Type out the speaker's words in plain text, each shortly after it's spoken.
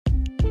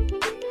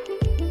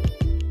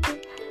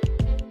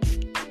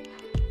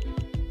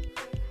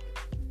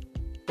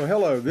Well,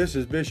 hello, this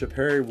is Bishop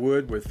Harry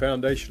Wood with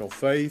Foundational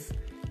Faith,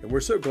 and we're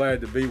so glad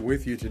to be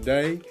with you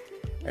today.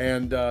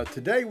 And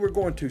today we're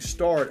going to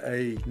start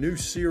a new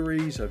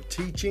series of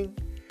teaching,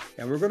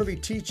 and we're going to be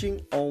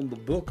teaching on the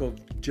book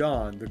of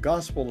John, the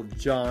Gospel of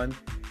John.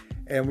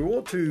 And we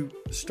want to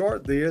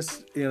start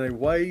this in a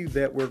way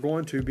that we're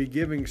going to be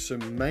giving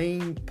some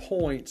main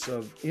points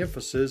of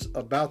emphasis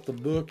about the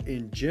book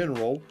in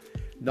general.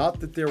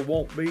 Not that there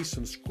won't be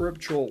some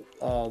scriptural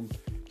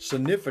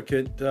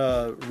significant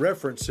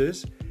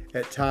references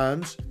at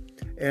times,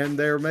 and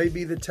there may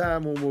be the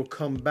time when we'll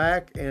come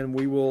back and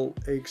we will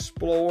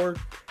explore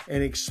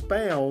and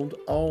expound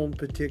on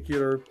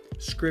particular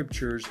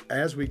scriptures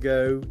as we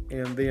go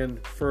and then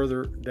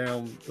further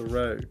down the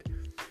road.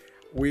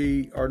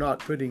 We are not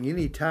putting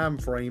any time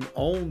frame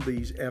on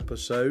these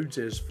episodes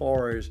as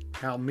far as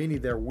how many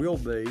there will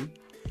be,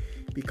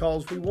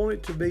 because we want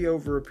it to be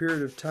over a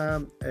period of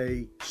time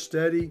a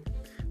study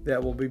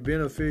that will be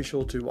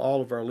beneficial to all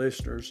of our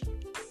listeners.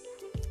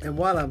 And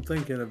while I'm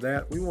thinking of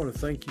that, we want to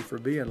thank you for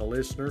being a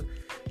listener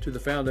to the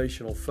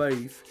Foundational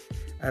Faith.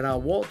 And I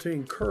want to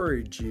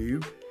encourage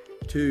you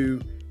to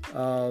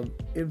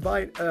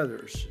invite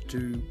others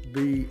to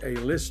be a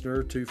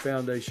listener to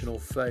Foundational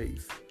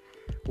Faith.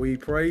 We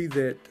pray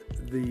that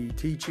the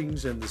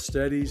teachings and the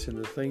studies and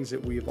the things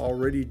that we have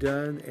already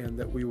done and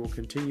that we will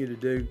continue to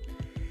do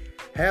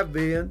have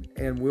been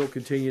and will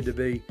continue to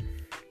be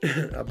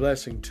a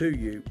blessing to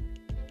you.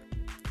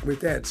 With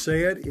that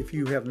said, if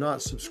you have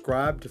not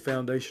subscribed to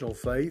Foundational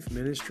Faith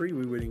Ministry,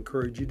 we would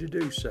encourage you to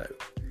do so.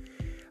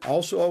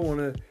 Also, I want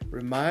to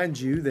remind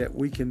you that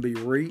we can be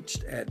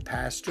reached at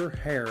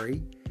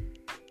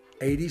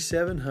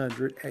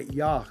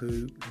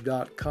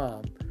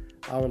pastorharry8700@yahoo.com.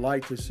 I would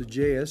like to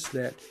suggest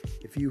that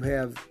if you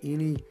have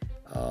any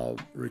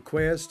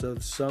request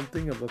of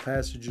something, of a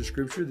passage of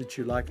Scripture that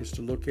you'd like us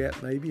to look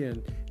at maybe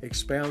and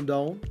expound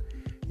on,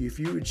 if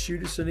you would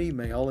shoot us an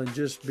email and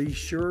just be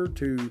sure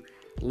to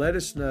let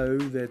us know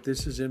that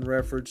this is in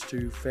reference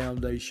to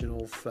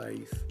Foundational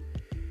Faith.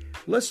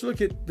 Let's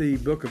look at the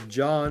book of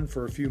John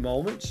for a few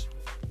moments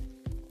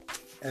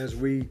as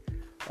we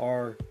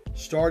are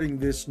starting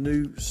this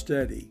new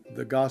study,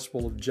 the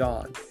Gospel of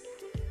John.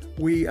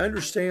 We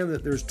understand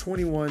that there's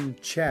 21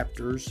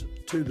 chapters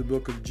to the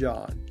book of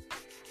John.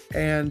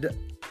 And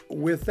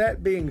with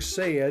that being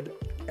said,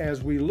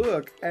 as we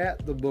look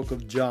at the book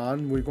of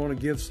John, we're going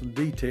to give some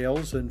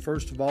details. And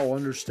first of all,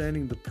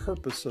 understanding the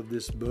purpose of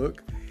this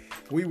book,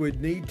 we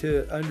would need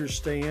to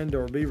understand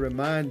or be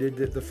reminded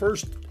that the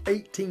first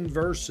 18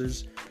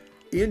 verses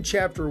in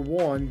chapter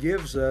 1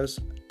 gives us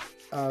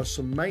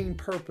some main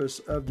purpose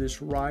of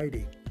this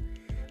writing.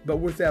 But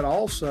with that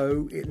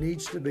also, it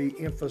needs to be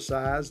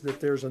emphasized that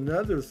there's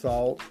another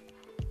thought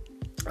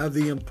of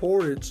the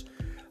importance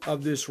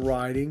of this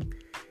writing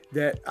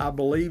that I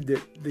believe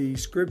that the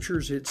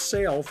scriptures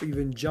itself,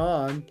 even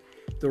John,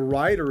 the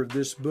writer of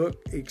this book,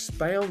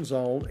 expounds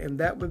on, and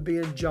that would be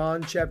in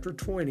John chapter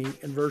 20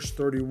 and verse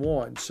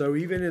 31. So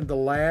even in the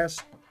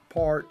last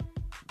part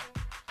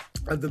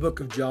of the book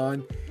of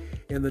John,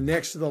 in the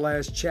next to the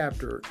last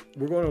chapter,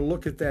 we're going to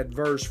look at that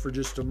verse for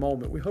just a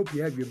moment. We hope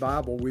you have your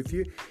Bible with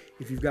you.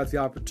 If you've got the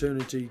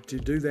opportunity to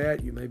do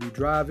that, you may be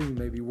driving, you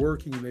may be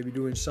working, you may be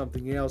doing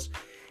something else,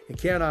 and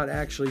cannot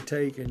actually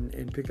take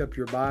and pick up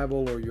your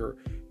Bible or your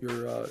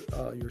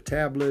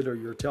tablet or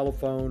your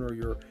telephone or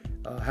your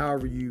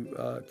however you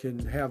can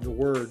have the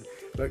Word.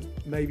 But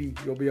maybe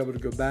you'll be able to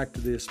go back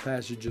to this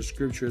passage of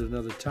Scripture at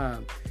another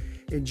time.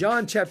 In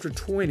John chapter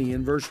 20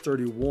 and verse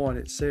 31,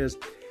 it says,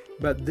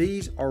 "But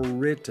these are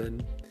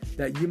written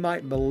that ye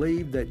might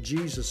believe that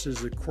Jesus is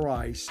the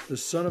Christ, the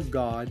Son of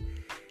God,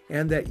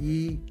 and that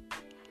ye,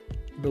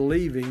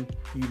 believing,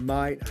 ye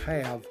might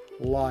have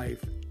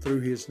life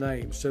through his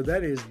name." So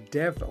that is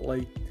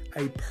definitely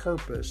a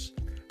purpose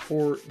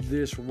for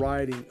this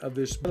writing of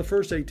this. The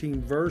first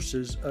 18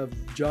 verses of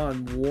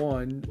John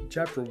 1,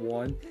 chapter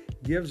 1,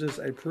 gives us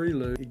a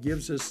prelude. It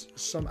gives us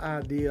some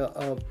idea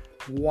of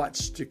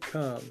what's to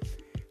come.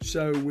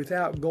 So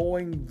without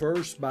going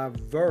verse by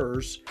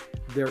verse,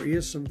 there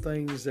is some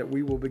things that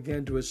we will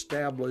begin to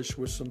establish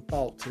with some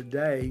thought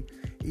today,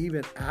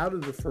 even out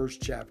of the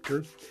first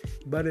chapter.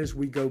 But as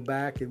we go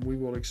back and we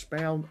will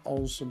expound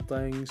on some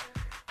things,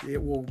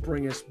 it will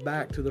bring us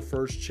back to the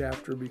first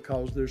chapter,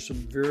 because there's some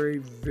very,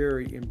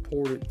 very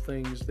important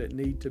things that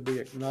need to be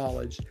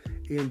acknowledged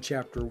in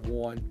chapter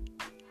 1.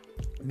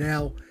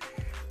 Now,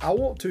 I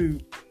want to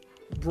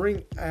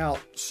bring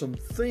out some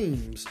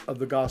themes of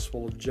the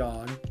Gospel of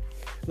John.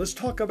 Let's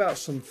talk about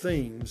some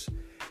themes.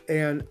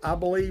 And I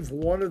believe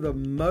one of the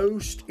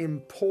most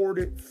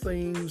important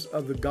themes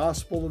of the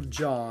Gospel of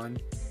John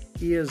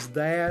is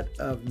that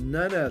of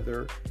none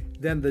other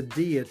than the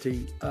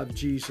deity of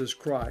Jesus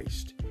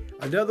Christ.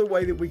 Another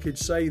way that we could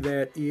say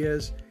that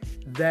is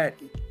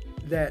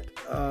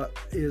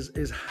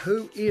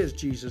who is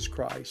Jesus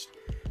Christ?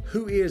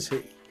 Who is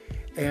he?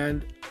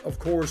 And of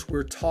course,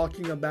 we're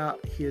talking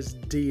about his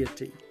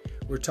deity.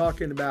 We're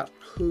talking about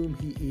whom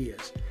he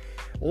is.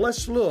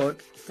 Let's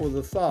look for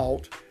the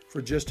thought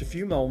for just a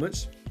few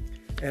moments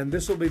and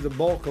this will be the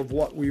bulk of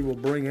what we will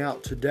bring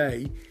out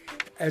today.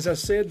 As I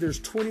said, there's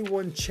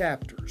 21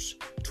 chapters.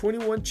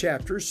 21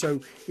 chapters. So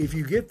if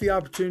you get the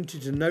opportunity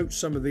to note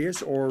some of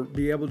this or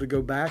be able to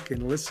go back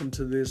and listen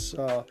to this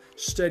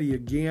study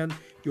again,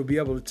 you'll be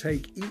able to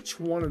take each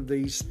one of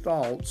these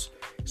thoughts.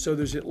 So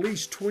there's at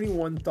least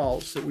 21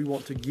 thoughts that we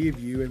want to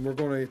give you, and we're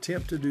going to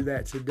attempt to do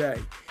that today.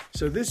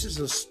 So this is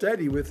a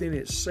study within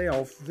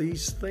itself,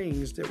 these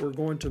things that we're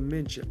going to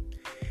mention.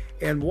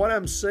 And what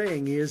I'm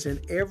saying is,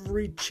 in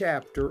every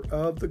chapter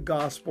of the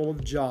Gospel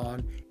of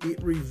John,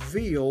 it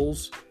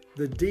reveals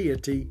the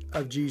deity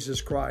of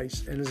Jesus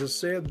Christ. And as I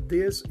said,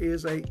 this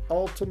is an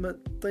ultimate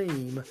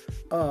theme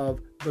of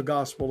the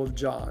Gospel of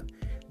John,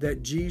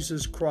 that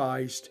Jesus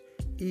Christ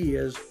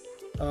is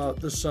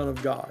the Son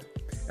of God,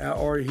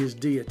 or his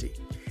deity.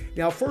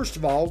 Now, first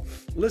of all,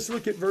 let's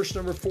look at verse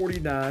number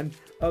 49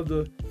 of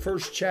the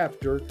first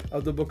chapter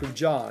of the book of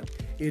John.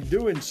 In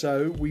doing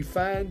so, we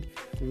find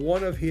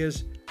one of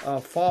his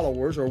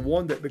followers, or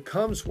one that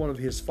becomes one of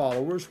his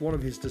followers, one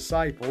of his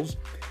disciples,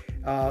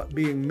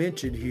 being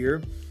mentioned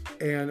here.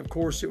 And of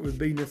course, it would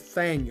be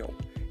Nathanael.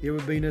 It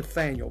would be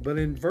Nathanael. But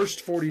in verse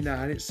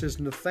 49, it says,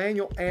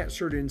 Nathanael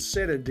answered and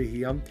said unto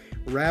him,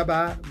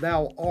 Rabbi,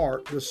 thou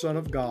art the Son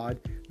of God,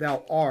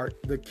 thou art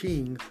the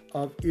King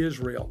of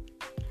Israel.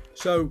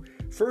 So,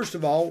 first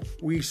of all,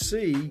 we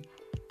see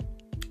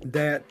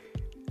that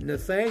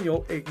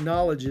Nathanael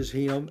acknowledges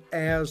him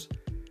as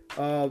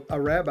a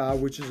rabbi,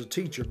 which is a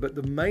teacher. But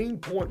the main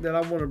point that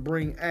I want to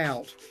bring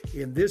out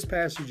in this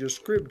passage of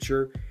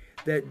Scripture,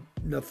 that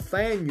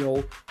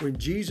Nathanael, when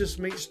Jesus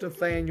meets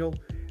Nathanael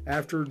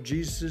after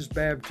Jesus'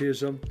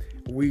 baptism,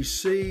 we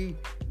see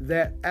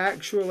that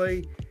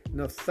actually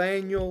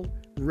Nathanael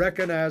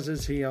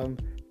recognizes him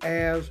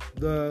as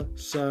the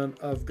Son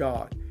of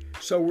God.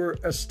 So we're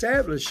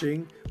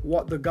establishing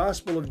what the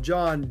Gospel of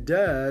John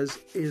does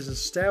is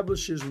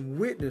establishes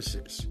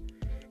witnesses.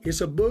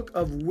 It's a book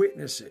of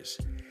witnesses.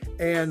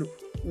 And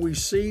we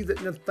see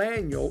that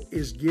Nathanael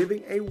is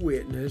giving a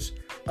witness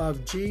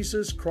of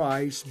Jesus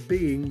Christ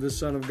being the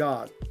Son of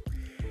God.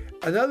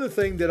 Another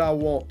thing that I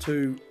want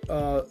to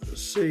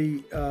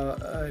see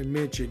and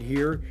mention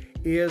here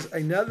is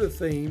another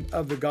theme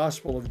of the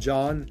Gospel of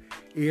John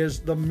is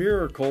the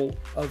miracle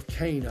of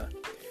Cana.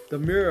 The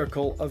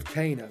miracle of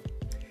Cana.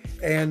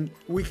 And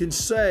we can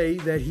say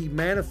that he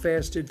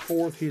manifested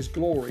forth his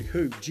glory.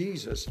 Who?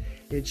 Jesus.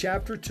 In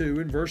chapter 2,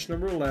 in verse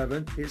number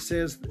 11, it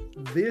says,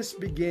 This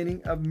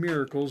beginning of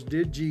miracles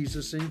did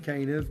Jesus in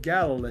Cana of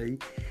Galilee,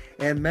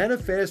 and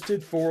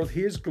manifested forth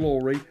his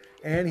glory,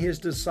 and his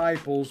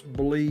disciples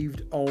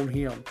believed on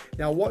him.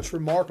 Now, what's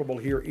remarkable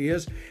here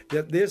is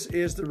that this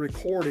is the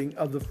recording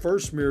of the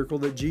first miracle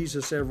that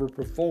Jesus ever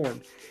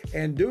performed.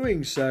 And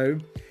doing so,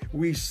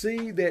 we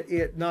see that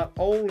it not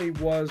only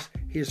was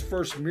his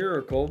first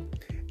miracle,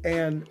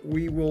 and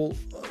we will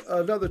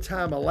another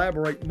time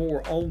elaborate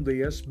more on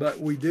this, but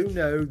we do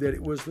know that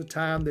it was the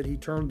time that he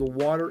turned the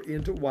water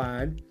into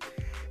wine.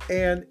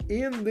 And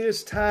in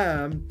this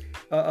time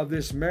of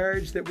this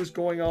marriage that was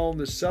going on,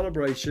 this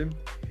celebration,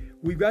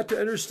 we've got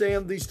to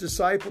understand these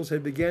disciples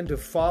had begun to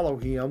follow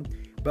him,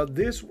 but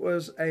this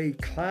was a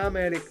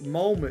climatic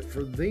moment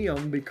for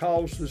them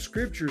because the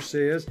Scripture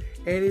says,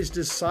 and his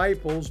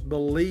disciples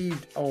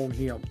believed on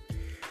him.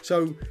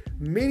 So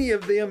many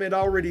of them had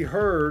already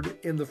heard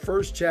in the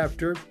first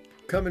chapter,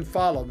 come and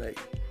follow me.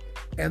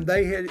 And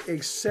they had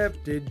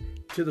accepted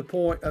to the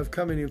point of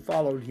coming and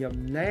following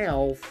him.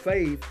 Now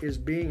faith is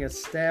being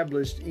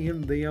established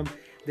in them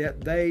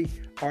that they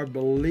are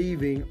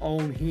believing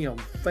on him.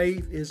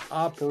 Faith is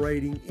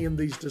operating in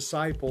these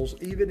disciples,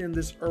 even in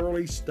this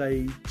early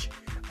stage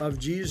of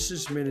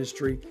Jesus'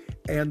 ministry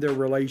and their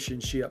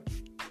relationship.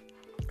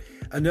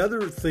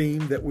 Another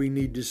theme that we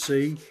need to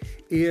see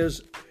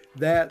is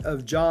that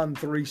of John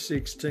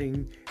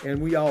 3:16, and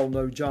we all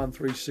know John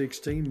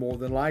 3:16 more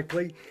than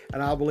likely,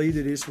 and I believe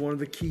that it's one of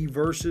the key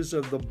verses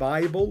of the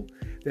Bible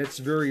that's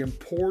very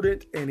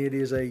important, and it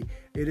is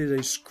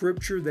a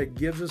scripture that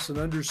gives us an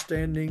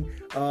understanding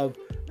of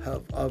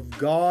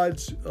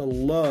God's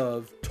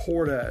love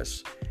toward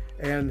us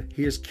and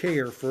his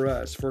care for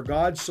us. For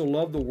God so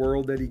loved the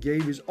world that he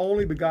gave his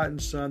only begotten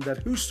Son, that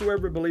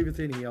whosoever believeth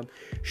in him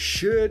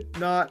should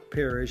not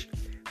perish,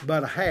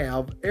 but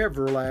have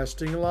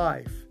everlasting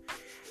life.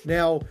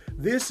 Now,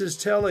 this is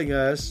telling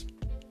us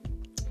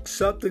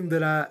something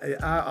that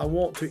I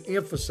want to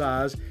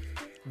emphasize,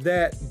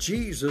 that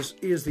Jesus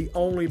is the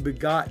only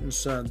begotten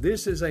Son.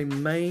 This is a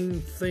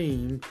main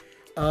theme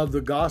of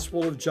the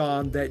Gospel of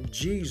John, that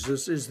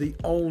Jesus is the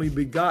only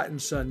begotten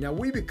Son. Now,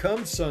 we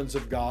become sons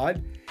of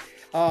God,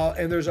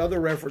 and there's other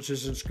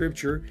references in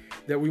Scripture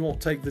that we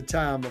won't take the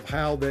time of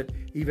how that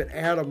even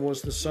Adam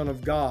was the son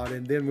of God,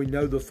 and then we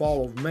know the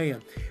fall of man.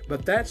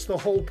 But that's the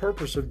whole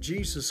purpose of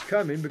Jesus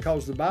coming,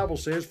 because the Bible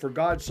says, for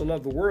God so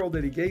loved the world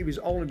that he gave his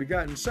only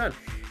begotten Son.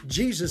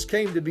 Jesus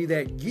came to be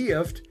that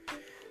gift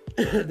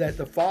that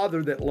the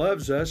Father that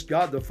loves us,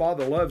 God the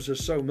Father loves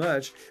us so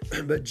much,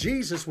 but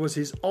Jesus was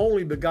his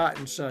only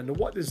begotten Son. Now,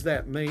 what does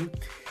that mean?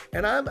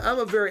 And I'm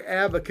a very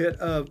advocate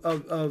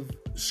of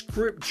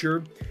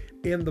Scripture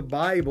in the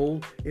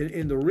Bible,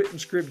 in the written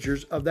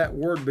scriptures, of that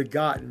word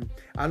begotten.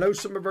 I know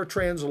some of our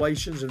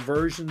translations and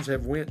versions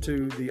have went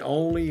to the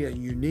only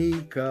and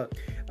unique,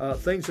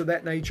 things of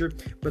that nature,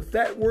 but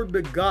that word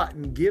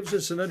begotten gives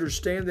us an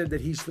understanding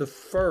that he's the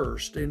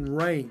first in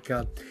rank,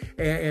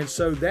 and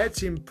so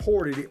that's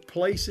important. It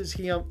places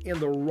him in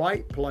the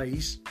right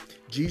place,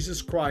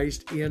 Jesus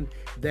Christ, in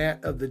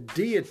that of the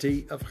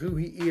deity of who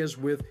he is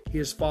with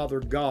his Father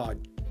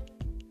God.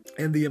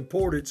 And the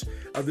importance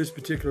of this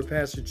particular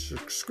passage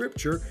of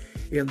Scripture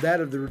in that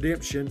of the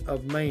redemption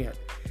of man.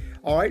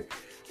 All right,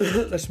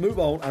 let's move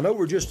on. I know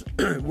we're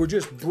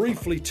just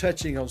briefly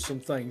touching on some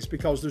things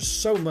because there's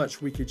so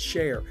much we could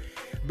share,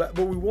 but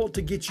we want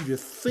to get you to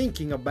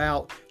thinking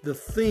about the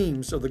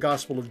themes of the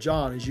Gospel of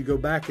John as you go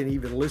back and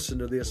even listen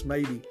to this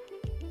maybe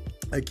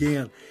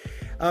again.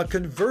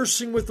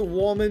 Conversing with the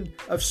woman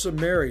of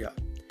Samaria.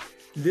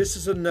 This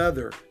is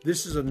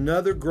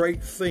another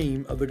great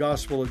theme of the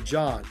Gospel of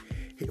John.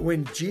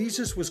 When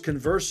Jesus was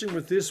conversing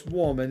with this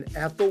woman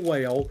at the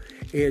well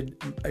in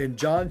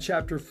John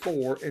chapter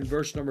 4 and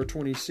verse number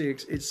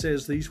 26, it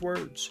says these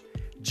words.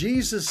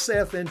 Jesus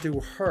saith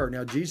unto her,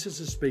 now Jesus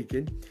is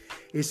speaking,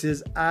 it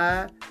says,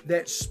 I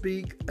that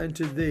speak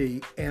unto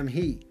thee am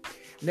he.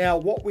 Now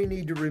what we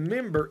need to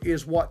remember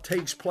is what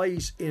takes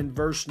place in the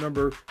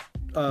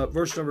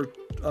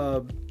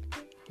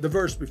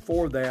verse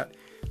before that,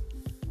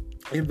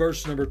 in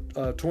verse number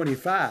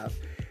 25.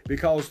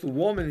 Because the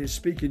woman is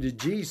speaking to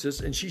Jesus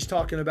and she's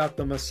talking about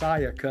the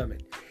Messiah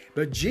coming.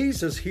 But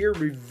Jesus here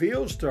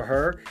reveals to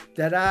her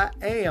that I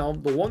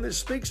am, the one that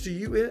speaks to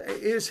you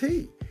is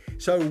he.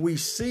 So we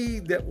see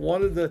that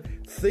one of the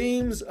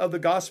themes of the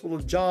Gospel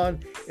of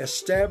John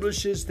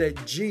establishes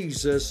that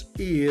Jesus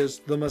is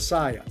the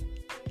Messiah.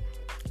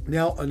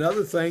 Now,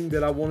 another thing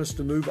that I want us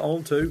to move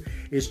on to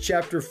is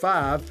chapter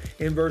 5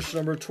 and verse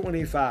number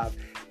 25.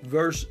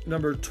 Verse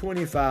number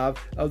 25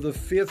 of the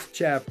 5th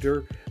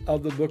chapter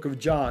of the book of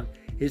John.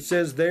 It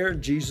says there,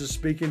 Jesus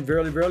speaking,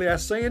 Verily, verily, I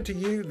say unto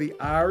you, the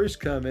hour is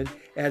coming,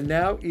 and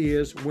now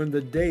is, when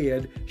the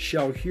dead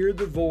shall hear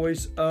the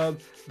voice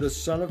of the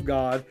Son of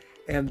God,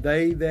 and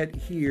they that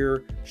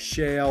hear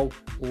shall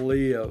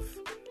live.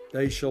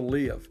 They shall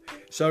live.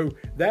 So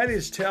that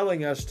is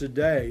telling us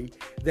today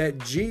that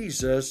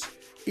Jesus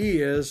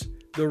is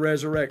the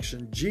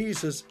resurrection.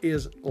 Jesus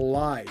is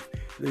life.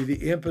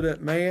 The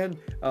impotent man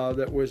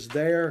that was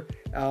there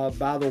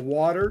by the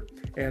water,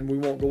 and we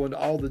won't go into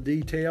all the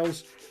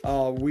details.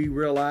 We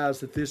realize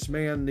that this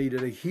man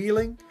needed a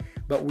healing,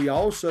 but we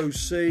also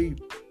see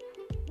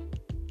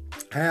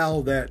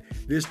how that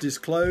this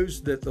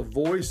disclosed that the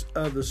voice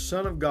of the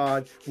Son of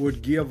God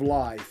would give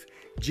life.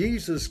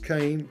 Jesus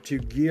came to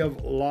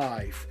give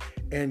life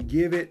and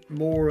give it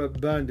more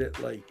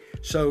abundantly.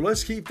 So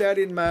let's keep that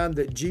in mind,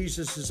 that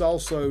Jesus is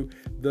also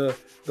the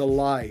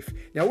life.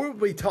 Now, we'll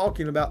be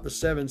talking about the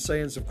 7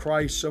 sayings of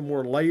Christ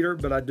somewhere later,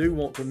 but I do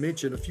want to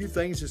mention a few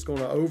things that's going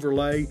to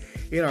overlay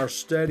in our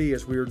study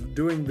as we're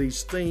doing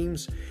these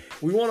themes.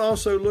 We want to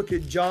also look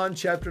at John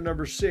chapter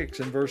number 6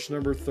 and verse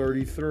number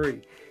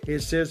 33. It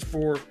says,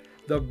 For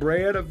the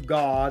bread of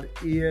God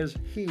is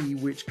he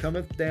which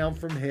cometh down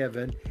from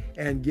heaven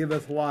and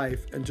giveth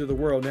life unto the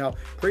world. Now,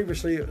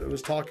 previously it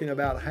was talking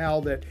about how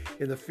that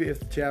in the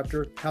 5th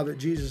chapter, how that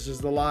Jesus is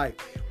the life.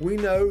 We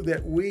know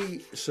that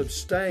we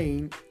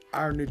sustain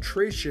our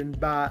nutrition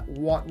by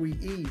what we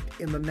eat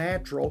in the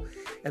natural.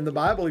 And the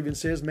Bible even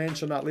says, man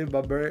shall not live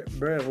by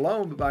bread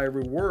alone, but by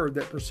every word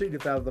that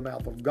proceedeth out of the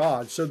mouth of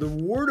God. So the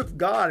word of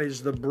God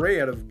is the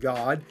bread of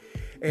God.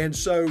 And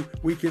so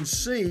we can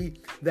see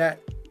that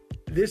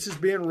this is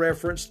being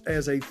referenced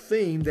as a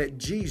theme that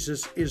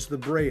Jesus is the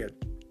bread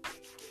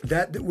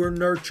that we're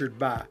nurtured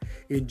by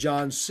in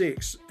John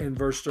 6 and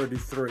verse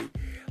 33.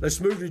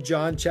 Let's move to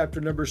John chapter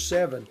number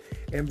 7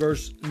 and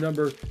verse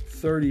number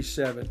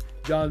 37.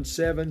 John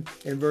 7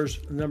 and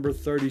verse number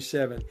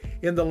 37.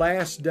 In the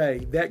last day,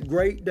 that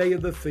great day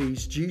of the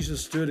feast,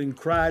 Jesus stood and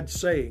cried,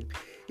 saying,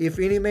 If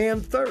any man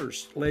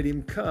thirst, let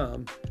him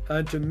come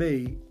unto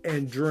me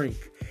and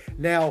drink.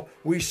 Now,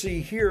 we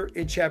see here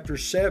in chapter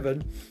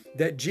 7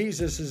 that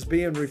Jesus is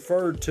being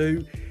referred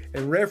to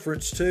and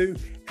referenced to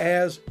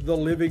as the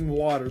living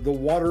water, the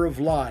water of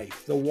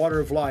life, the water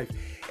of life.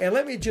 And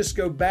let me just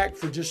go back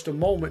for just a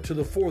moment to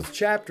the 4th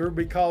chapter,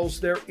 because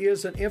there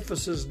is an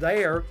emphasis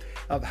there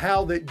of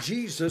how that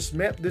Jesus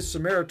met this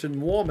Samaritan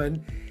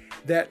woman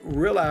that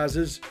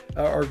realizes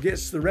or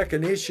gets the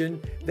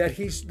recognition that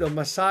he's the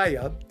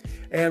Messiah.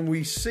 And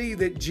we see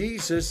that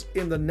Jesus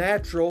in the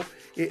natural,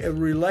 it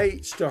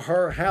relates to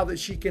her how that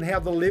she can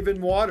have the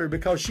living water,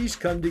 because she's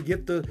come to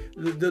get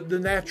the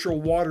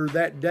natural water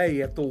that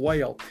day at the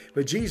well.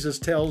 But Jesus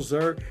tells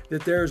her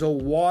that there's a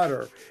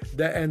water,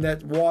 and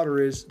that water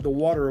is the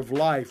water of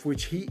life,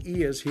 which he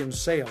is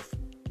himself.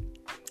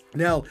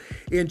 Now,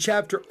 in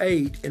chapter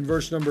 8 and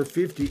verse number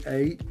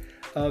 58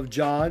 of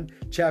John,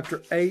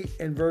 chapter 8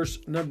 and verse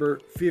number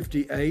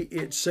 58,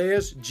 it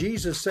says,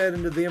 Jesus said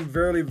unto them,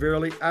 Verily,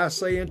 verily, I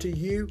say unto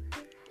you,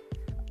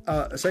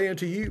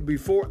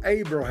 before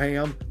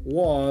Abraham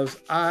was,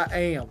 I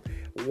am.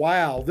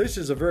 Wow, this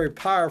is a very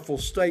powerful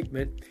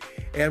statement.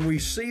 And we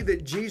see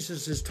that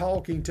Jesus is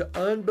talking to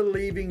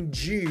unbelieving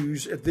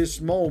Jews at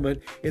this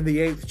moment in the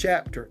 8th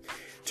chapter.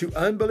 To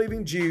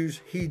unbelieving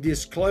Jews, he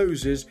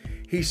discloses,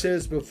 he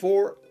says,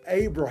 before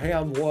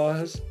Abraham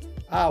was,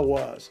 I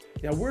was.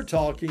 Now we're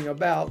talking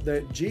about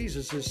that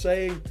Jesus is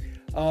saying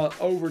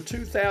over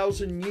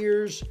 2,000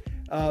 years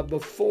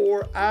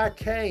before I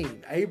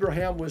came.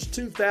 Abraham was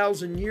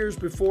 2,000 years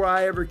before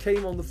I ever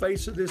came on the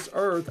face of this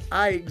earth.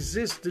 I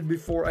existed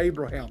before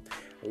Abraham.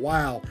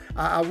 Wow.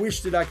 I wish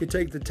that I could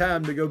take the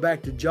time to go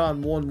back to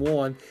John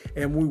 1:1,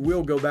 and we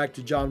will go back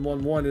to John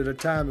 1:1 at a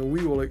time, and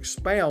we will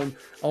expound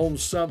on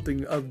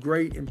something of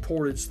great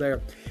importance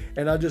there.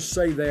 And I just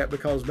say that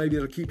because maybe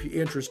it'll keep you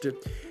interested.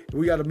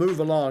 We got to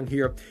move along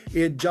here.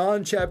 In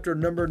John chapter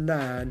number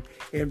 9,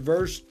 in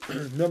verse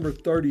number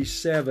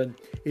 37,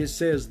 it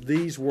says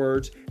these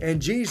words, "And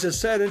Jesus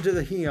said unto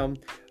him,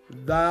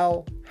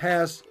 Thou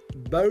hast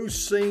both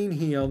seen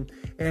him,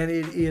 and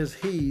it is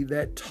he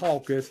that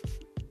talketh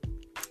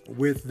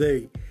with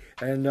thee."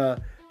 And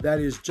that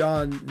is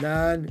John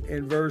 9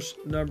 and verse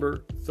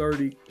number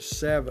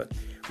 37.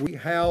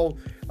 How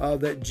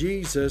that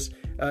Jesus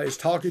is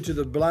talking to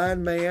the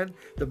blind man.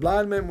 The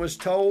blind man was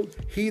told,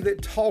 "He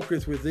that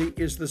talketh with thee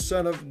is the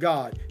Son of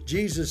God."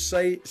 Jesus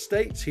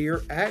states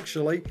here,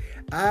 actually,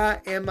 "I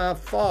and my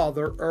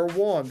Father are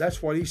one."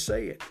 That's what he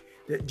said.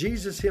 That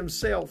Jesus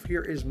himself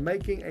here is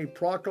making a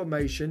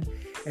proclamation,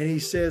 and he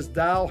says,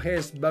 "Thou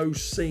hast both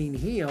seen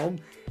him,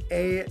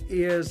 and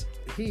is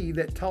he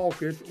that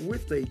talketh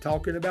with thee,"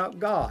 talking about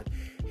God,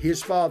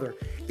 his Father.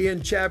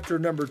 In chapter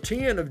number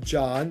 10 of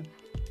John,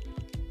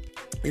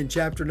 it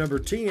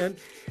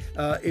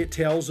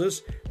tells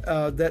us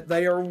that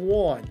they are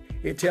one.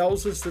 It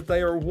tells us that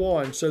they are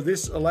one. So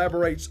this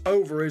elaborates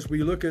over as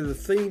we look at the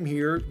theme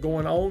here,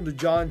 going on to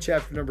John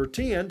chapter number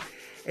 10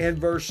 and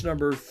verse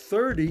number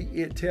 30.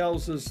 It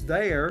tells us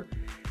there,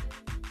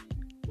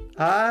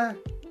 "I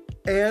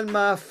and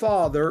my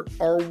Father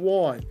are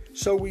one."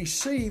 So we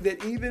see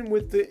that even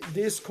with the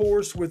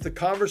discourse, with the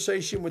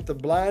conversation with the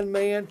blind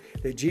man,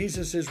 that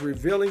Jesus is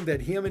revealing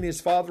that him and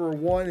his Father are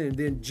one. And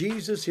then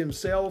Jesus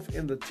himself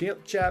in the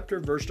 10th chapter,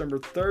 verse number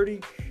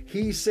 30,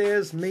 he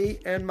says, "Me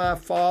and my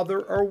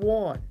Father are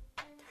one."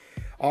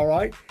 All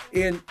right.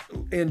 In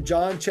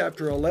John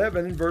chapter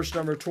 11, verse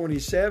number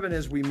 27,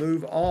 as we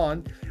move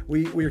on,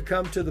 we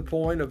come to the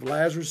point of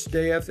Lazarus'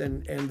 death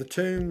and the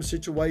tomb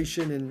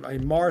situation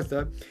and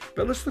Martha.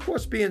 But let's look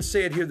what's being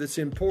said here that's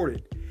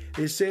important.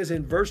 It says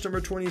in verse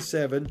number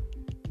 27,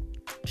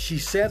 "She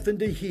saith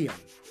unto him,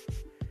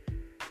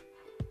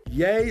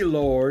 Yea,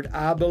 Lord,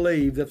 I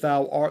believe that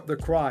thou art the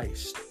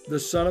Christ, the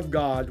Son of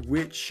God,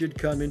 which should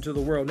come into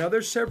the world." Now,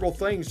 there's several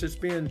things that's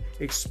been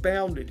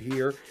expounded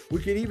here.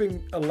 We could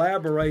even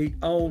elaborate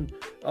on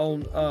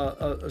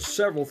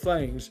several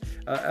things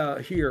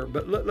here,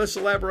 but let's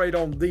elaborate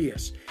on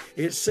this.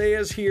 It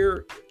says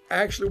here,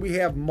 actually, we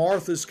have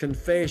Martha's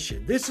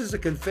confession. This is a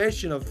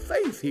confession of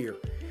faith here.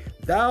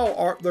 "Thou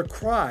art the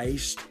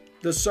Christ,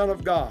 the Son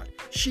of God."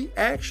 She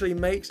actually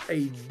makes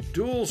a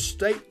dual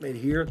statement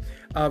here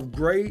of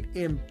great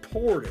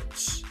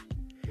importance.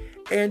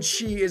 And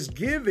she is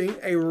giving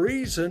a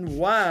reason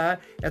why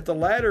at the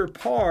latter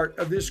part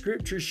of this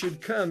scripture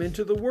should come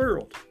into the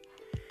world.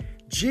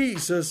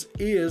 Jesus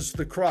is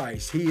the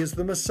Christ. He is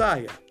the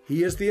Messiah.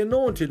 He is the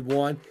anointed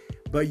one.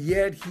 But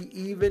yet he,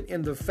 even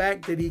in the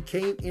fact that he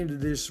came into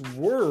this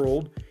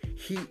world,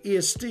 he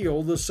is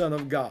still the Son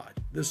of God.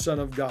 The Son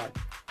of God.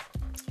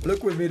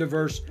 Look with me to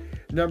verse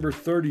number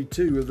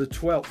 32 of the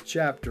 12th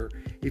chapter,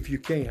 if you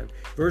can.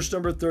 Verse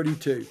number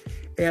 32.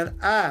 "And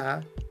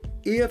I,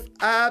 if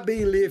I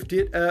be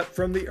lifted up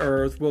from the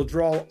earth, will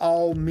draw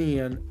all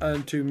men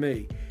unto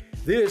me."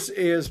 This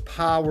is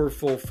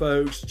powerful,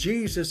 folks.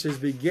 Jesus is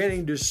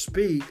beginning to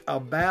speak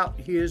about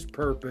his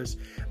purpose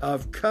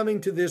of coming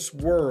to this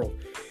world.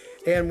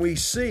 And we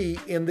see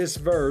in this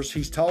verse,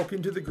 he's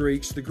talking to the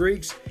Greeks.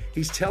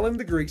 He's telling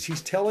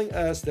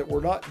us that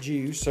we're not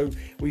Jews. So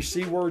we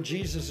see where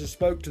Jesus has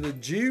spoke to the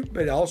Jew,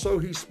 but also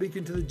he's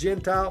speaking to the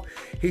Gentile.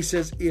 He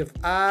says, "If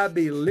I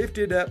be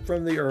lifted up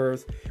from the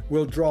earth,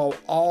 will draw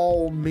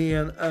all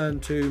men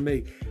unto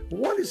me."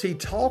 What is he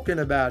talking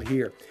about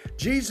here?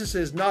 Jesus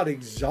is not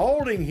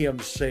exalting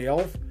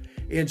himself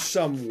in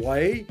some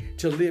way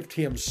to lift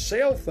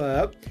himself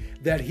up,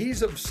 that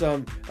he's of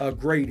some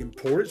great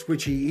importance,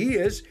 which he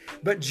is,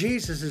 but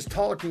Jesus is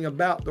talking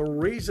about the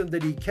reason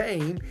that he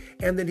came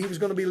and that he was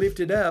going to be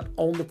lifted up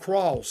on the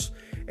cross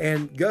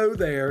and go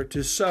there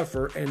to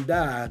suffer and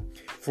die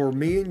for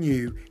me and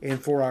you and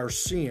for our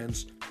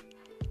sins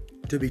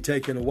to be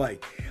taken away.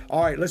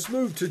 All right, let's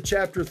move to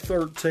chapter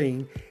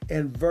 13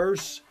 and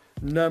verse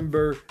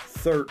number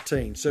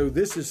 13. So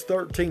this is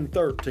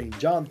 13:13.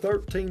 John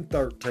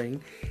 13:13.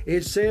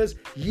 It says,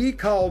 "Ye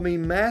call me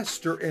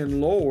Master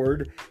and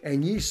Lord,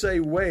 and ye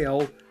say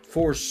well,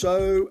 for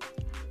so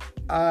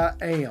I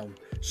am.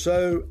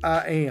 So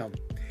I am."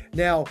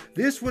 Now,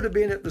 this would have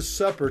been at the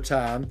supper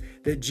time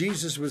that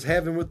Jesus was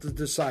having with the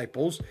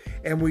disciples.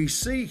 And we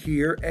see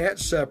here at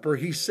supper,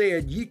 he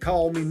said, "Ye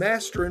call me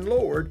Master and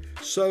Lord,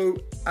 so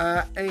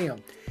I am."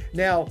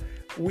 Now,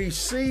 we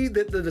see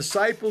that the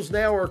disciples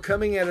now are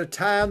coming at a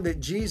time that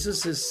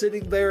Jesus is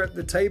sitting there at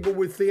the table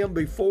with them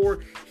before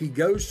he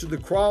goes to the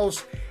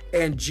cross.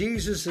 And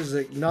Jesus is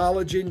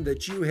acknowledging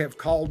that you have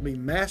called me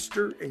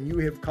Master and you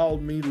have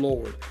called me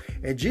Lord.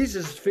 And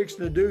Jesus is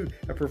fixing to do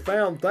a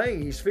profound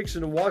thing. He's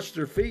fixing to wash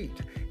their feet.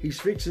 He's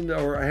fixing to,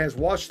 or has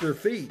washed their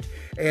feet.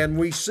 And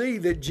we see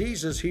that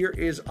Jesus here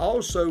is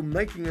also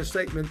making a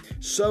statement,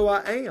 "So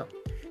I am."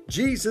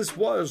 Jesus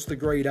was the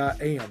great I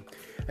am.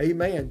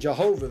 Amen.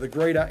 Jehovah, the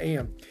great I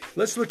am.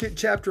 Let's look at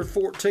chapter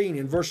 14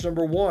 in verse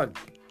number 1.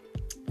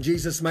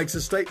 Jesus makes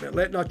a statement,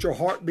 "Let not your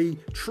heart be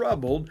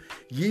troubled.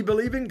 Ye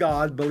believe in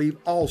God, believe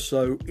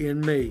also in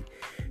me."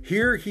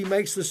 Here he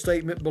makes the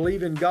statement,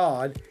 believe in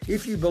God.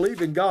 If you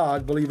believe in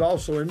God, believe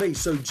also in me.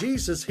 So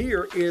Jesus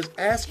here is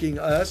asking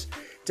us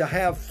to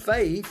have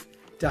faith,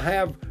 to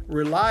have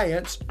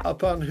reliance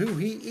upon who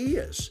he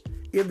is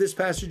in this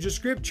passage of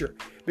Scripture.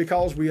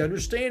 Because we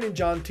understand in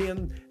John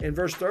 10 and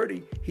verse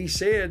 30, he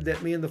said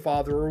that me and the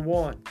Father are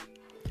one.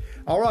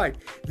 All right,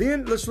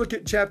 then let's look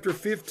at chapter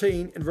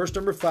 15 and verse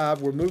number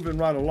 5. We're moving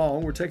right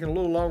along. We're taking a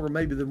little longer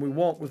maybe than we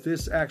want with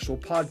this actual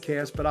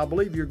podcast, but I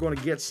believe you're going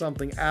to get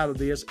something out of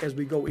this as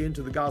we go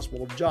into the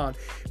Gospel of John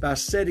by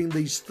setting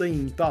these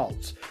theme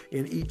thoughts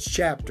in each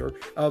chapter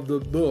of the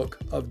book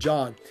of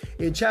John.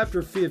 In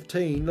chapter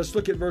 15, let's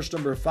look at verse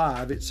number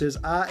 5. It says,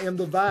 "I am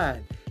the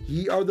vine,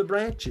 ye are the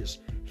branches.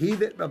 He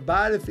that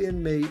abideth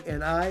in me,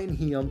 and I in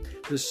him,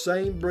 the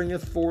same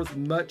bringeth forth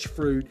much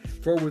fruit,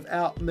 for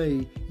without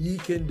me ye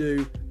can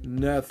do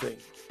nothing."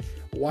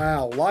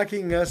 Wow,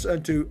 likening us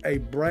unto a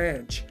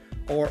branch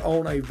or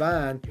on a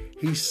vine,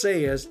 he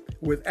says,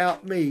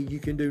 "Without me you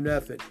can do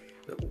nothing."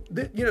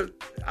 You know,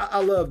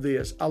 I love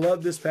this. I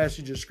love this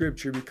passage of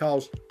Scripture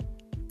because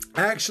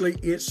actually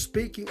it's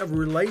speaking of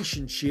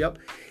relationship.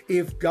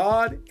 If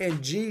God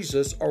and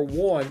Jesus are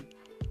one,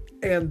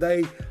 and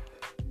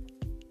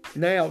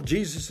now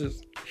Jesus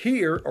is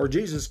here, or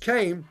Jesus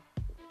came,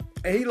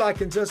 and he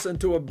likens us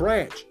unto a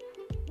branch.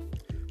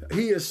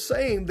 He is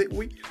saying that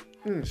we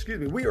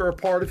are a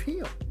part of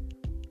him.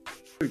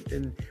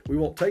 And we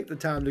won't take the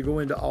time to go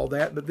into all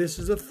that, but this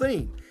is a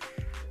theme.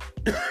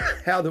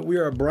 How that we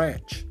are a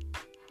branch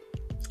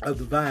of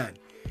the vine,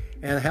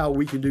 and how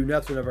we can do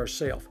nothing of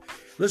ourselves.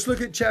 Let's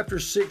look at chapter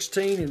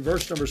 16 and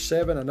verse number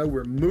 7. I know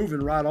we're moving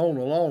right on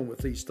along with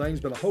these things,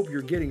 but I hope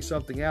you're getting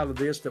something out of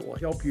this that will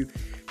help you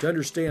to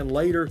understand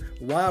later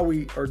why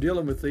we are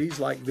dealing with these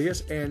like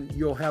this, and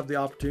you'll have the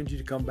opportunity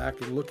to come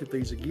back and look at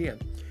these again.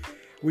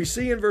 We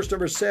see in verse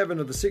number 7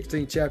 of the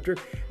 16th chapter,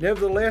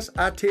 "Nevertheless,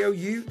 I tell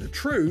you the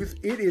truth,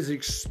 it is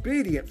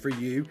expedient for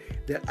you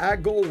that I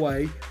go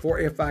away, for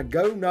if I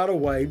go not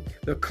away,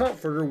 the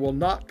Comforter will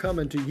not come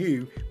unto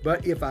you,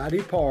 but if I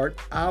depart,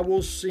 I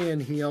will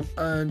send him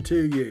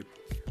unto you."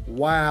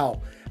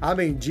 Wow. I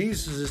mean,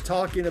 Jesus is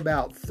talking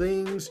about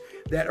things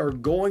that are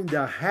going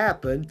to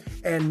happen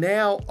and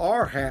now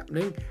are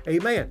happening.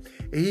 Amen.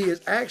 He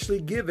is actually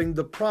giving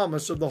the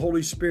promise of the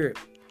Holy Spirit.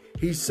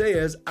 He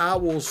says, "I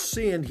will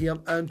send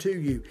him unto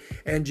you."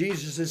 And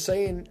Jesus is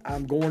saying,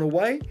 "I'm going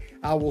away.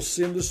 I will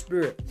send the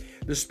Spirit."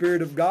 The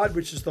Spirit of God,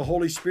 which is the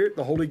Holy Spirit,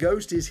 the Holy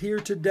Ghost, is here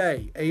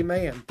today.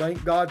 Amen.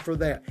 Thank God for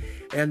that.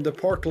 And the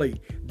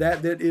Paraclete,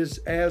 that is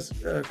as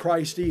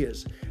Christ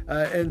is.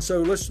 And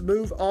so let's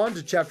move on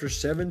to chapter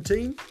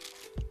 17.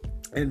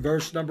 In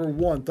verse number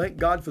 1, thank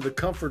God for the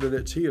Comforter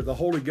that's here, the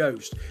Holy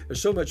Ghost.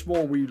 There's so much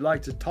more we'd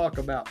like to talk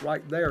about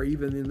right there,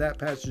 even in that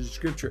passage of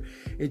Scripture.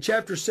 In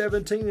chapter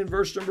 17, in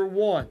verse number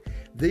 1,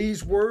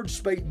 "These words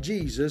spake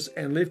Jesus,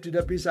 and lifted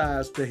up his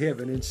eyes to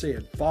heaven, and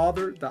said,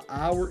 Father, the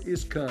hour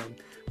is come.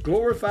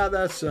 Glorify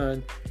thy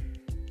Son,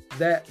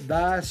 that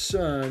thy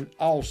Son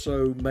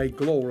also may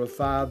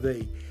glorify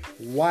thee."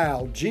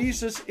 Wow,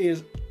 Jesus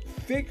is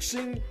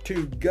fixing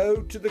to go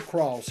to the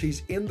cross.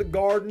 He's in the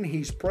garden,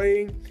 he's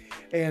praying,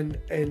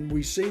 and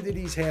we see that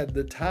he's had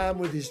the time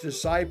with his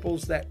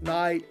disciples that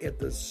night at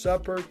the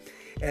supper,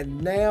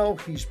 and now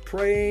he's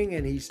praying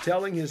and he's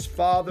telling his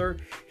Father,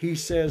 he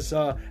says,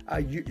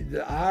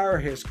 the hour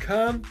has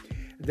come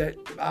that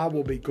I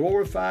will be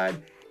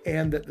glorified,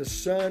 and that the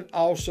Son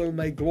also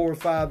may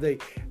glorify thee.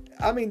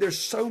 I mean, there's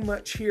so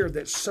much here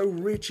that's so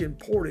rich and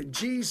important.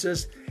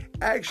 Jesus,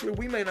 actually,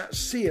 we may not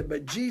see it,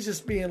 but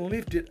Jesus being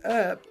lifted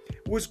up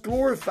was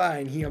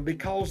glorifying him,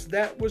 because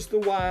that was the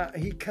why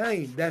he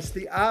came. That's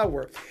the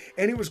hour.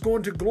 And he was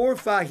going to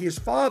glorify his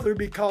Father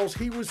because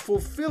he was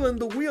fulfilling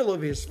the will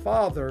of his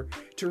Father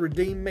to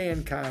redeem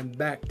mankind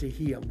back to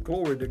him.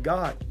 Glory to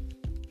God.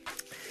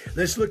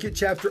 Let's look at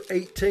chapter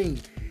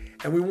 18.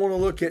 And we want to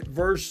look at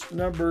verse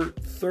number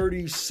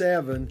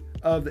 37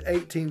 of the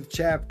 18th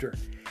chapter.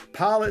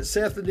 "Pilate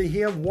saith unto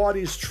him, What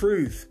is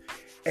truth?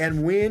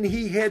 And when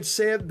he had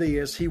said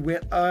this, he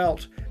went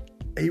out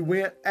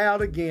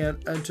again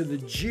unto the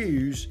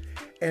Jews,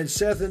 and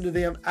saith unto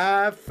them,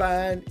 I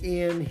find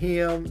in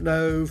him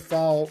no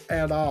fault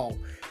at all.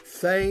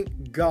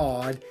 Thank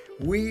God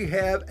we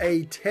have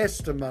a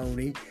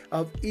testimony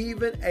of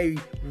even a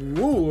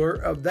ruler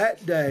of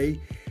that day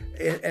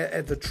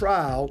at the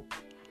trial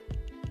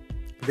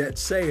that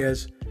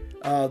says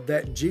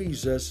that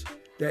Jesus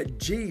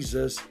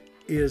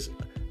is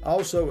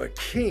also a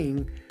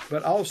king,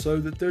 but also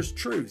that there's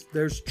truth.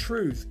 There's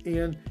truth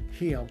in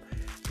him,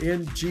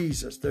 in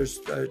Jesus. There's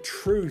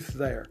truth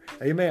there.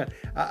 Amen.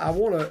 I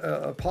want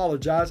to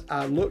apologize.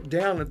 I looked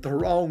down at the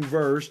wrong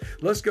verse.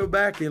 Let's go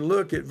back and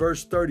look at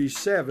verse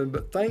 37.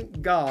 But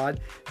thank God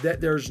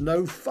that there's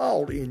no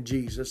fault in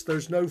Jesus.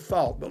 There's no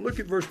fault. But look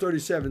at verse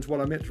 37 is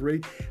what I meant to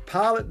read.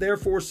 Pilate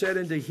therefore said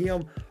unto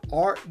him,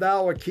 Art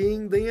thou a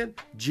king then?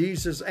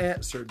 Jesus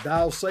answered,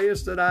 Thou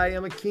sayest that I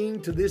am a king.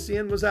 To this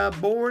end was I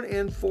born,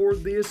 and for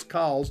this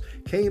cause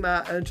came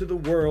I unto the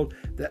world,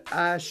 that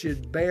I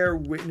should bear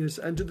witness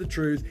unto the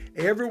truth.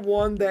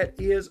 Everyone that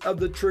is of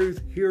the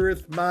truth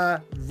heareth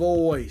my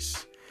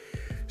voice.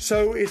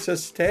 So it's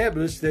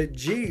established that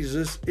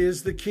Jesus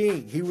is the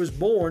king. He was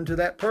born to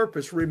that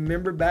purpose.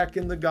 Remember back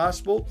in the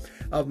Gospel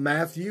of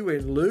Matthew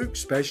and Luke,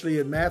 especially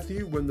in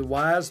Matthew, when the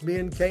wise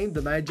men came,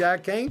 the Magi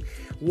came,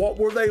 what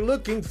were they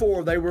looking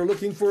for? They were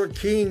looking for a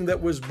king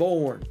that was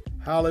born.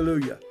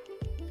 Hallelujah.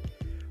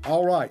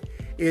 All right.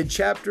 In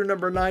chapter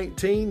number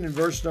 19 and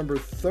verse number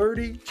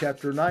 30,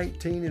 chapter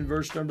 19 and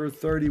verse number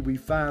 30, we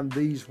find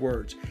these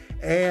words.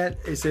 And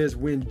it says,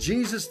 When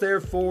Jesus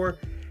therefore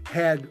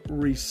had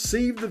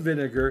received the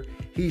vinegar,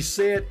 he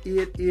said,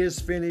 It is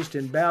finished,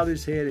 and bowed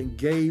his head and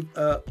gave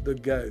up the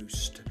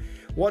ghost.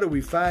 What do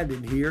we find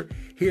in here?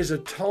 His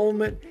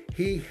atonement,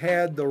 he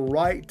had the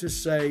right to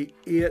say,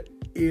 It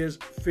is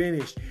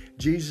finished.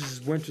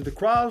 Jesus went to the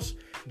cross.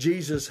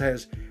 Jesus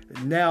has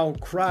now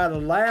cried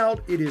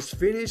aloud, It is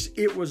finished.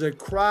 It was a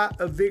cry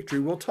of victory.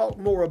 We'll talk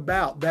more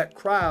about that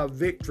cry of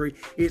victory.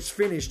 It's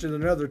finished in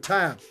another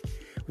time.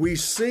 We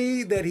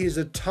see that his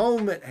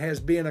atonement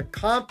has been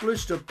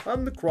accomplished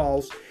upon the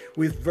cross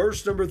with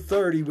verse number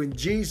 30, when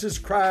Jesus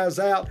cries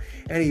out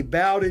and he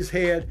bowed his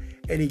head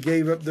and he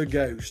gave up the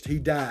ghost. He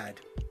died.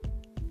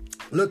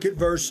 Look at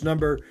verse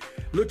number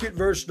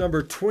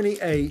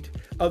 28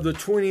 of the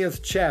 20th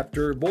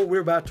chapter. Boy,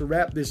 we're about to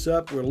wrap this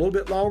up. We're a little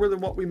bit longer than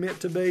what we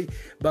meant to be,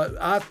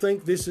 but I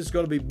think this is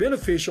going to be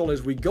beneficial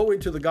as we go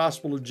into the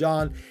Gospel of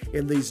John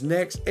in these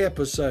next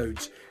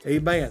episodes.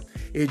 Amen.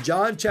 In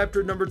John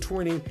chapter number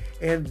 20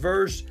 and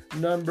verse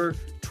number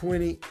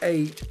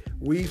 28,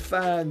 we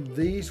find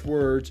these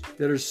words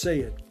that are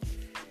said.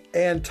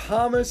 And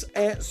Thomas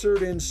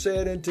answered and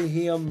said unto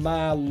him,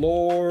 My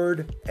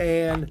Lord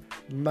and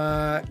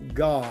my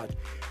God.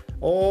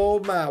 Oh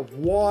my,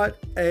 what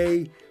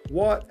a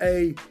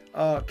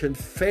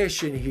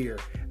confession here.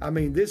 I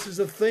mean, this is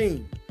a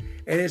theme.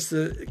 And it's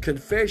the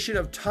confession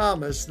of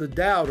Thomas, the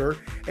doubter,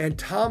 and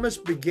Thomas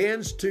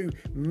begins to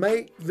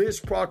make this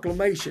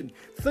proclamation.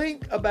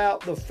 Think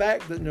about the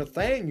fact that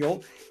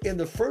Nathanael, in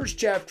the first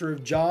chapter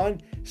of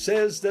John,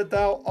 says that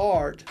thou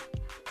art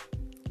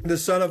the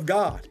Son of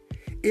God.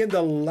 In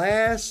the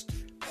last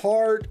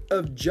part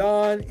of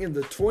John, in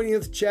the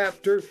 20th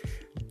chapter,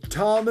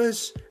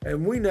 Thomas,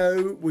 and we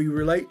know we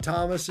relate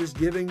Thomas as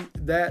giving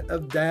that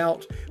of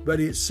doubt,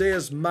 but it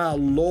says, My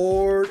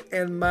Lord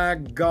and my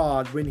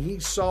God. When he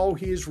saw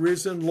his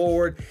risen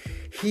Lord,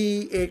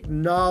 he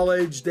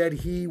acknowledged that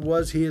he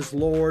was his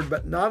Lord,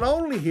 but not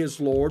only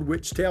his Lord,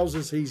 which tells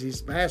us he's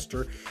his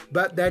master,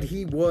 but that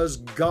he was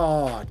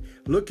God.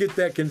 Look at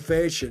that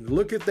confession.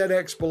 Look at that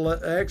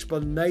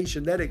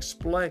explanation,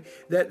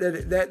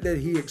 that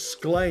he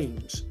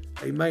exclaims.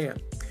 Amen.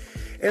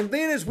 And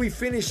then as we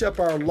finish up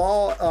our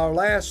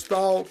last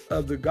thought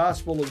of the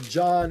Gospel of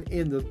John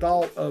in the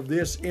thought of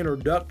this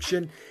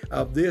introduction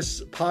of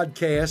this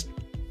podcast,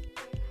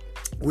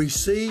 we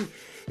see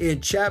in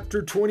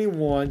chapter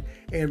 21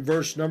 and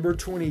verse number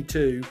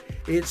 22,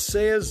 it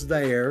says,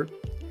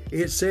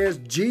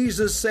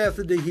 Jesus saith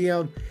unto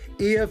him,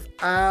 If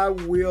I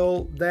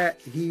will that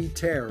he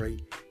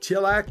tarry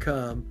till I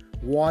come,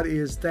 what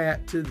is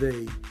that to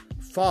thee?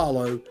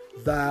 Follow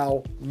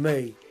thou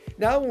me.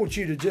 Now I want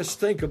you to just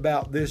think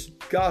about this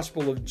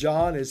Gospel of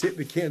John as it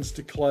begins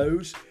to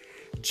close.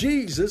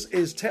 Jesus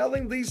is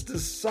telling these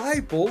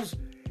disciples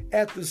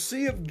at the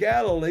Sea of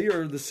Galilee,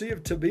 or the Sea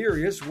of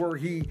Tiberias, where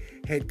he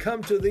had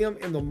come to them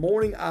in the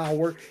morning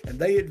hour and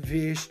they had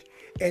fished.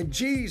 And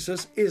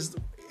Jesus is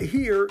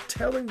here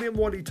telling them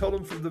what he told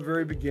them from the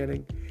very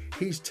beginning.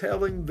 He's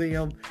telling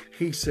them,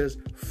 he says,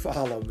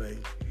 follow me.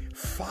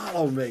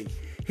 Follow me.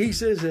 He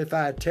says, if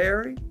I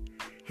tarry,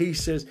 he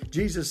says,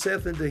 Jesus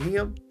saith unto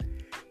him,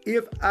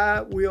 if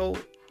I will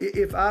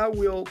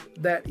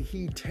that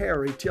he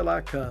tarry till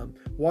I come,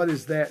 what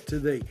is that to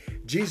thee?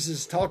 Jesus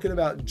is talking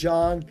about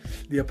John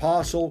the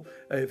apostle,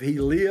 if he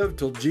lived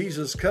till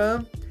Jesus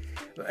come.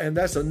 And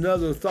that's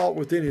another thought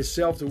within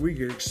itself that we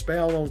could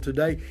expound on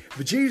today.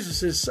 But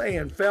Jesus is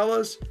saying,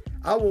 fellas,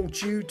 I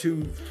want you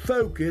to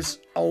focus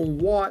on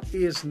what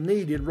is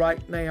needed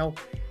right now,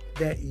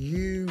 that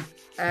you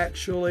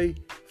actually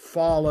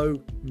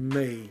follow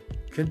me.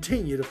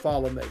 Continue to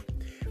follow me.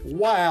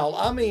 Wow.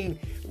 I mean,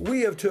 we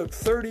have took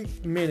 30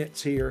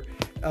 minutes here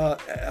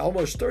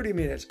almost 30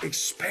 minutes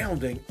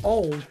expounding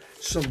on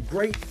some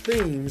great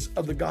themes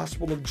of the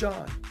Gospel of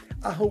John.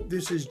 I hope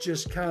this is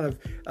just kind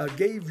of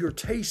gave your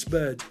taste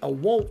buds a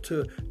want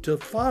to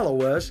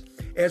follow us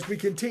as we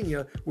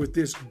continue with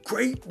this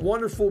great,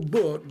 wonderful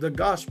book, the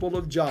Gospel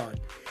of John.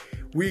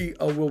 We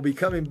will be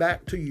coming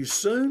back to you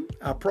soon,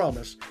 I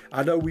promise.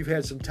 I know we've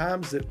had some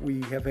times that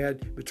we have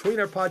had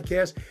between our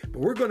podcasts, but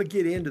we're going to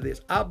get into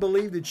this. I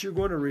believe that you're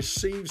going to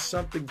receive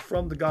something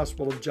from the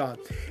Gospel of John.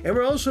 And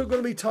we're also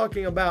going to be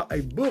talking about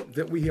a book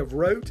that we have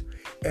wrote,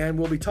 and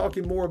we'll be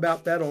talking more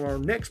about that on our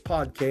next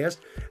podcast,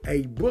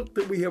 a book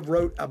that we have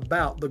wrote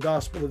about the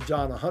Gospel of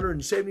John, a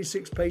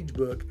 176-page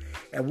book,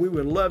 and we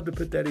would love to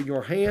put that in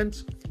your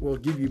hands. We'll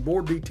give you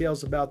more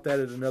details about that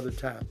at another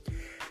time.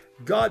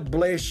 God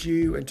bless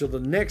you. Until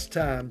the next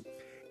time,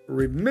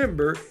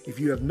 remember, if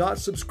you have not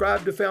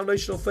subscribed to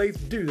Foundational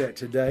Faith, do that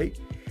today.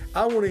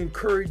 I want to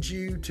encourage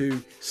you to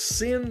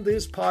send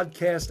this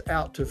podcast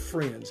out to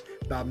friends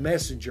by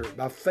Messenger,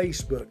 by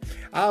Facebook.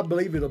 I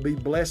believe it'll be a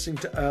blessing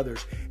to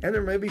others. And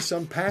there may be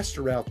some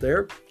pastor out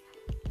there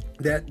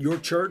that your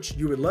church,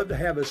 you would love to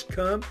have us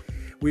come.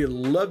 We'd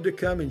love to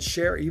come and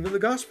share even the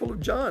Gospel of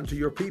John to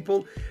your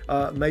people,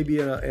 maybe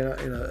in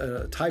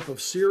a type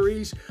of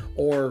series,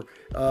 or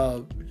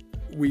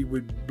we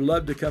would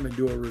love to come and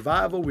do a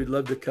revival. We'd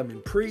love to come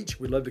and preach.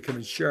 We'd love to come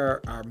and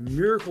share our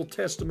miracle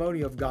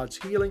testimony of God's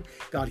healing.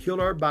 God healed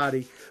our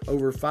body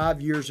over 5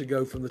 years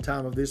ago from the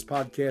time of this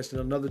podcast, and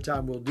another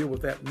time we'll deal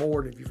with that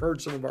more. And if you've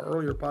heard some of our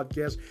earlier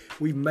podcasts,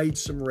 we've made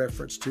some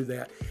reference to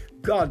that.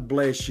 God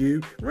bless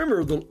you.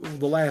 Remember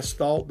the last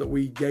thought that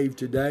we gave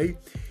today.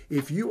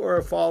 If you are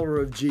a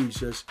follower of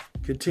Jesus,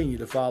 continue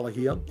to follow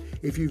him.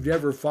 If you've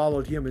never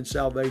followed him in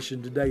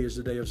salvation, today is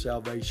the day of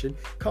salvation.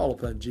 Call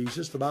upon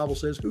Jesus. The Bible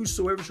says,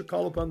 whosoever shall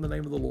call upon the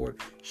name of the Lord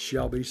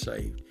shall be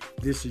saved.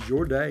 This is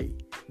your day,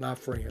 my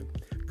friend.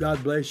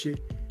 God bless you.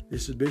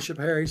 This is Bishop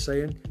Harry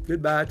saying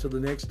goodbye till the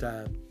next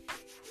time.